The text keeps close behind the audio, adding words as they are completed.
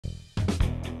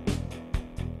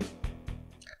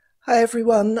Hi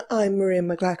everyone, I'm Maria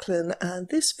McLachlan and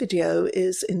this video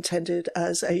is intended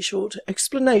as a short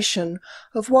explanation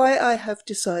of why I have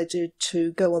decided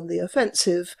to go on the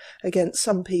offensive against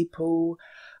some people,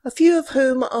 a few of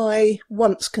whom I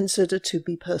once considered to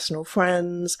be personal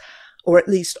friends, or at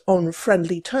least on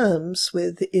friendly terms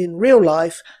with in real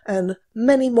life, and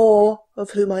many more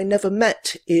of whom I never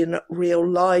met in real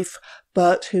life,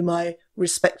 but whom I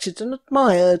respected and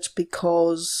admired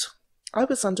because I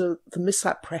was under the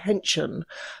misapprehension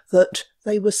that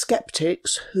they were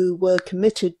skeptics who were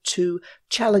committed to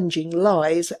challenging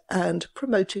lies and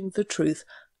promoting the truth,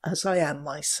 as I am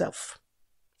myself.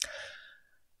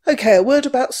 Okay, a word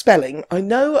about spelling. I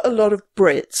know a lot of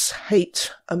Brits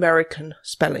hate American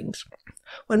spellings.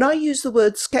 When I use the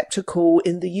word skeptical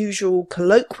in the usual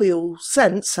colloquial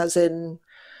sense, as in,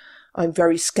 I'm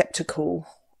very skeptical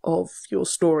of your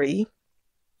story,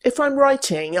 if I'm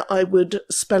writing, I would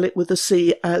spell it with a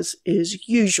C as is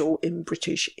usual in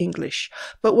British English.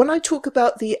 But when I talk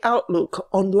about the outlook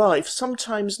on life,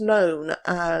 sometimes known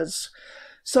as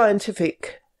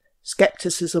scientific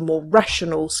skepticism or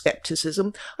rational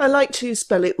skepticism, I like to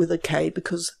spell it with a K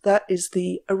because that is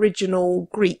the original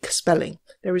Greek spelling.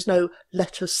 There is no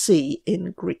letter C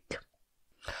in Greek.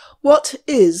 What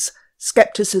is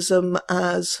skepticism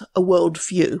as a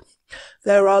worldview?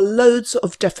 There are loads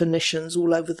of definitions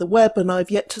all over the web and I've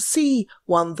yet to see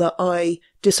one that I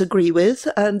disagree with,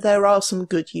 and there are some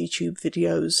good YouTube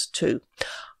videos too.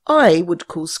 I would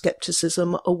call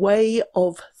skepticism a way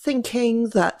of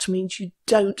thinking that means you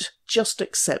don't just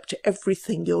accept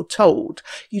everything you're told.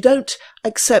 You don't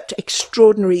accept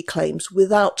extraordinary claims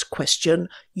without question.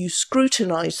 You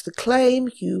scrutinize the claim,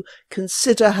 you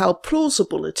consider how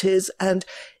plausible it is, and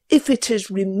if it is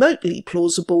remotely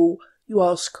plausible, you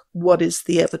ask, what is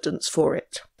the evidence for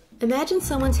it? Imagine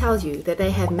someone tells you that they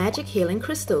have magic healing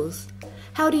crystals.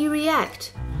 How do you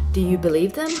react? Do you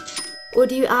believe them? Or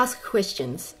do you ask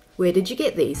questions? Where did you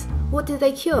get these? What do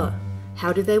they cure?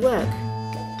 How do they work?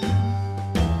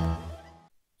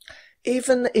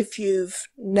 Even if you've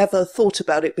never thought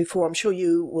about it before, I'm sure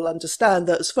you will understand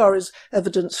that as far as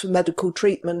evidence for medical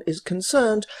treatment is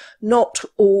concerned, not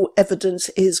all evidence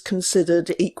is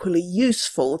considered equally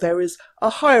useful. There is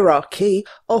a hierarchy,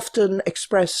 often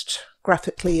expressed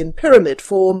graphically in pyramid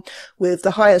form, with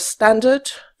the highest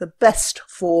standard, the best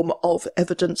form of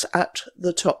evidence at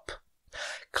the top.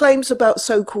 Claims about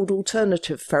so-called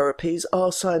alternative therapies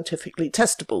are scientifically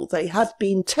testable. They have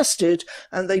been tested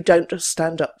and they don't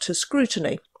stand up to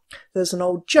scrutiny. There's an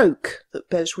old joke that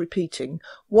bears repeating.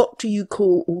 What do you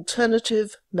call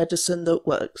alternative medicine that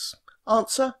works?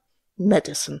 Answer: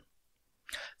 medicine.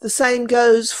 The same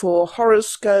goes for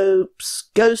horoscopes,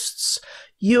 ghosts,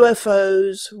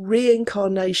 UFOs,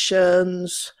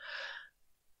 reincarnations,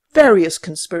 various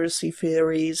conspiracy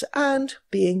theories, and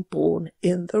being born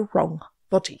in the wrong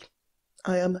body.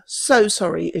 I am so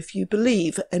sorry if you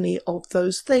believe any of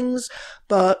those things,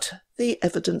 but the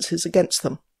evidence is against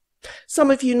them.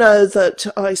 Some of you know that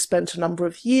I spent a number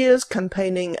of years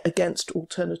campaigning against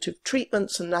alternative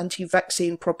treatments and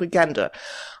anti-vaccine propaganda.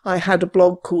 I had a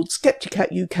blog called Skeptic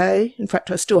at UK. In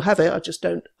fact, I still have it, I just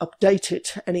don't update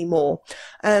it anymore.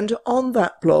 And on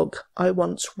that blog, I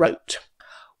once wrote,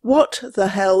 "What the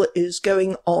hell is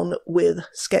going on with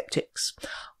skeptics?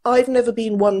 I've never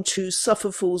been one to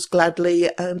suffer fools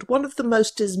gladly, and one of the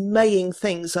most dismaying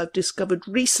things I've discovered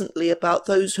recently about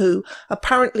those who,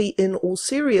 apparently in all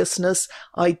seriousness,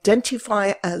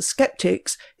 identify as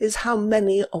skeptics is how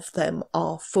many of them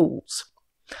are fools."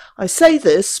 I say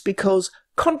this because,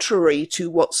 contrary to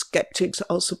what skeptics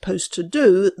are supposed to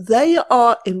do, they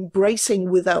are embracing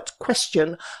without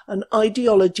question an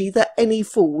ideology that any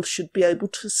fool should be able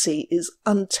to see is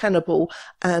untenable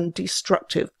and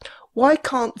destructive. Why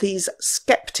can't these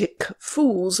skeptic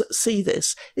fools see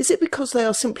this? Is it because they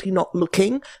are simply not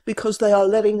looking? Because they are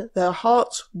letting their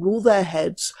hearts rule their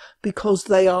heads? Because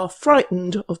they are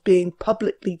frightened of being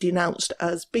publicly denounced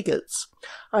as bigots?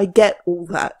 I get all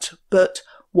that, but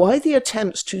why the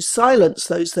attempts to silence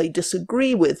those they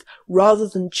disagree with rather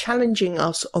than challenging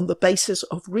us on the basis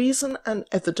of reason and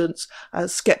evidence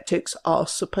as skeptics are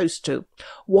supposed to?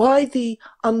 Why the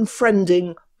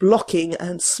unfriending, blocking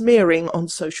and smearing on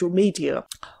social media?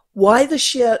 Why the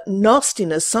sheer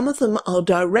nastiness some of them are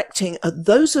directing at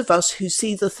those of us who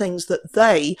see the things that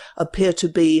they appear to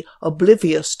be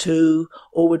oblivious to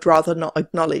or would rather not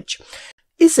acknowledge?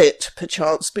 Is it,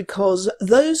 perchance, because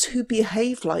those who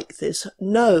behave like this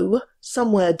know,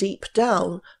 somewhere deep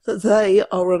down, that they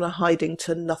are on a hiding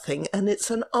to nothing and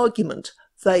it's an argument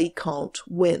they can't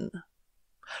win?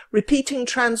 Repeating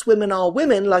trans women are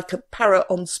women like a parrot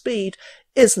on speed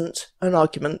isn't an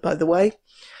argument, by the way.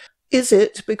 Is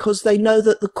it because they know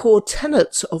that the core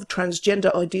tenets of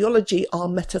transgender ideology are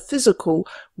metaphysical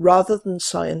rather than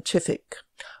scientific?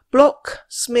 Block,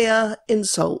 smear,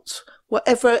 insult,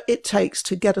 whatever it takes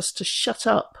to get us to shut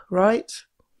up, right?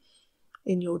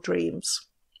 In your dreams.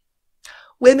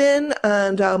 Women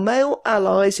and our male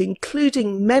allies,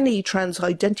 including many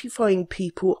trans-identifying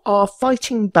people, are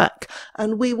fighting back,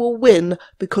 and we will win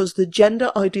because the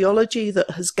gender ideology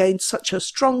that has gained such a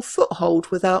strong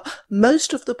foothold without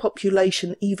most of the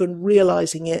population even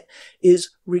realizing it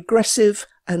is regressive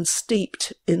and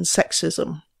steeped in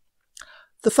sexism.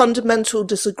 The fundamental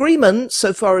disagreement,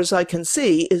 so far as I can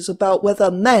see, is about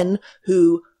whether men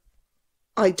who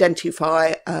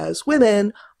identify as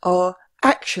women are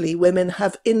actually women,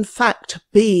 have in fact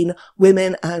been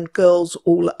women and girls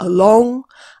all along,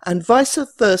 and vice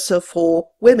versa for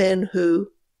women who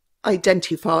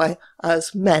identify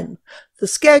as men. The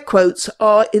scare quotes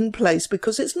are in place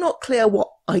because it's not clear what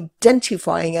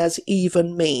identifying as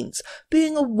even means.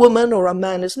 Being a woman or a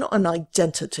man is not an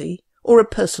identity or a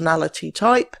personality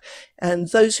type, and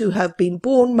those who have been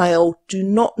born male do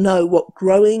not know what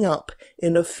growing up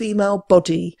in a female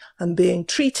body and being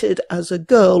treated as a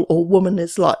girl or woman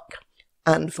is like,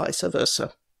 and vice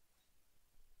versa.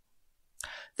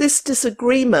 This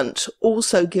disagreement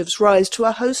also gives rise to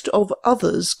a host of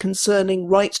others concerning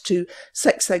rights to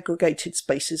sex-segregated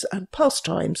spaces and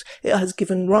pastimes. It has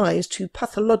given rise to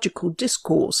pathological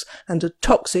discourse and a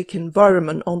toxic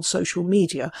environment on social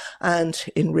media and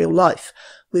in real life,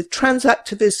 with trans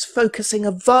activists focusing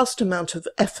a vast amount of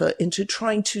effort into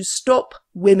trying to stop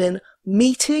women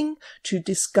meeting to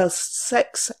discuss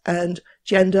sex and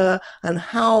gender and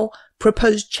how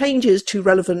proposed changes to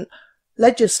relevant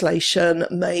legislation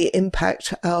may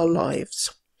impact our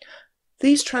lives.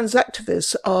 These trans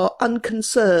activists are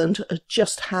unconcerned at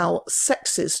just how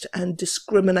sexist and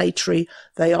discriminatory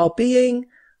they are being.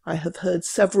 I have heard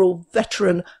several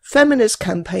veteran feminist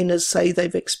campaigners say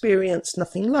they've experienced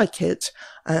nothing like it,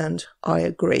 and I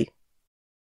agree.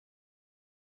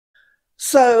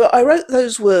 So I wrote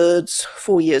those words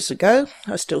 4 years ago.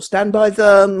 I still stand by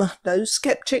them. No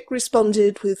skeptic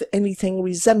responded with anything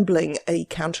resembling a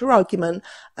counter-argument,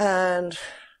 and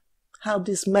how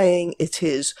dismaying it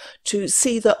is to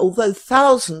see that although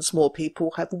thousands more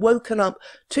people have woken up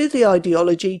to the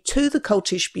ideology, to the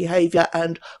cultish behaviour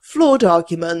and flawed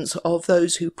arguments of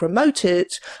those who promote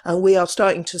it, and we are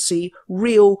starting to see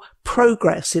real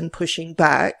progress in pushing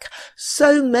back,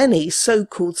 so many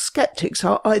so-called skeptics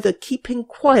are either keeping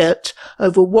quiet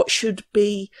over what should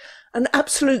be an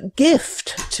absolute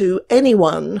gift to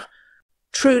anyone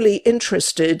truly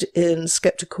interested in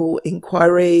skeptical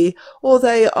inquiry, or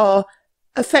they are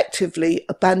effectively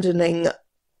abandoning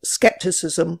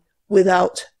skepticism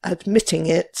without admitting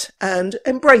it and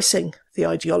embracing the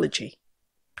ideology.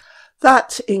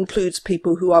 That includes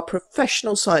people who are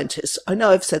professional scientists. I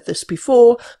know I've said this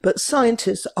before, but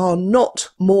scientists are not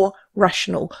more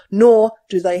rational, nor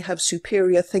do they have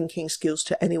superior thinking skills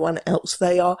to anyone else.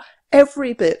 They are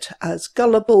every bit as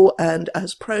gullible and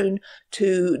as prone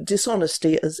to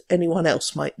dishonesty as anyone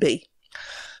else might be.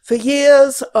 For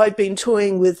years, I've been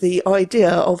toying with the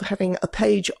idea of having a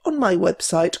page on my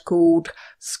website called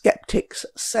Skeptics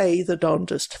Say the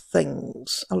Darndest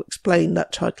Things. I'll explain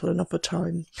that title another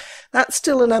time. That's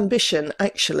still an ambition,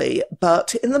 actually,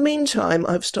 but in the meantime,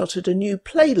 I've started a new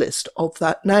playlist of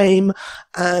that name,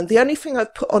 and the only thing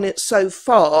I've put on it so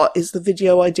far is the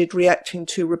video I did reacting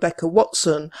to Rebecca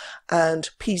Watson and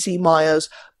P.Z. Myers,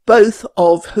 both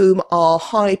of whom are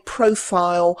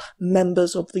high-profile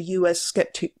members of the US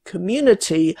skeptic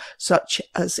community, such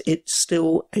as it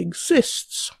still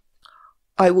exists.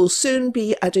 I will soon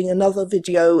be adding another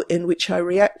video in which I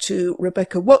react to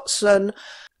Rebecca Watson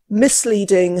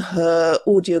misleading her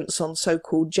audience on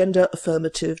so-called gender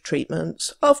affirmative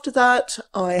treatments. After that,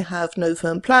 I have no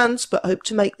firm plans, but hope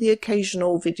to make the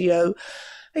occasional video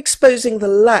exposing the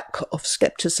lack of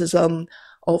skepticism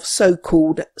of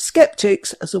so-called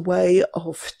skeptics as a way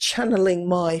of channeling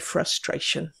my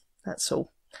frustration. That's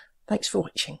all. Thanks for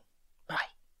watching.